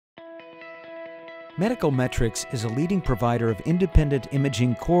Medical Metrics is a leading provider of independent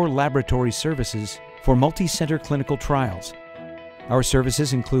imaging core laboratory services for multi-center clinical trials. Our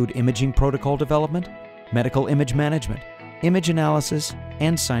services include imaging protocol development, medical image management, image analysis,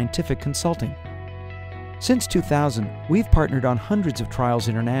 and scientific consulting. Since 2000, we've partnered on hundreds of trials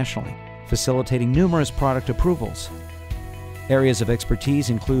internationally, facilitating numerous product approvals. Areas of expertise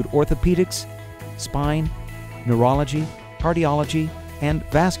include orthopedics, spine, neurology, cardiology, and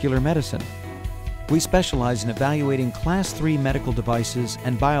vascular medicine. We specialize in evaluating Class III medical devices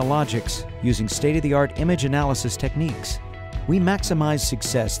and biologics using state-of-the-art image analysis techniques. We maximize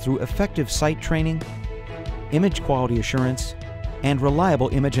success through effective site training, image quality assurance, and reliable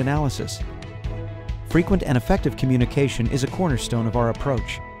image analysis. Frequent and effective communication is a cornerstone of our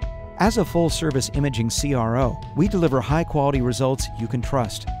approach. As a full-service imaging CRO, we deliver high-quality results you can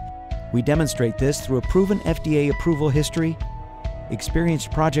trust. We demonstrate this through a proven FDA approval history, experienced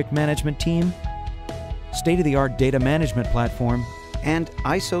project management team, state-of-the-art data management platform, and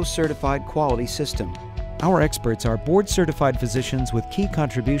ISO-certified quality system. Our experts are board-certified physicians with key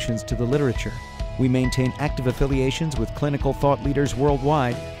contributions to the literature. We maintain active affiliations with clinical thought leaders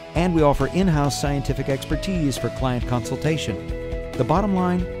worldwide, and we offer in-house scientific expertise for client consultation. The bottom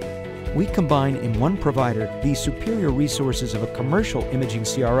line, we combine in one provider the superior resources of a commercial imaging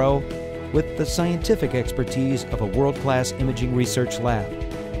CRO with the scientific expertise of a world-class imaging research lab.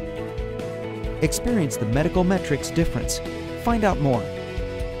 Experience the Medical Metrics difference. Find out more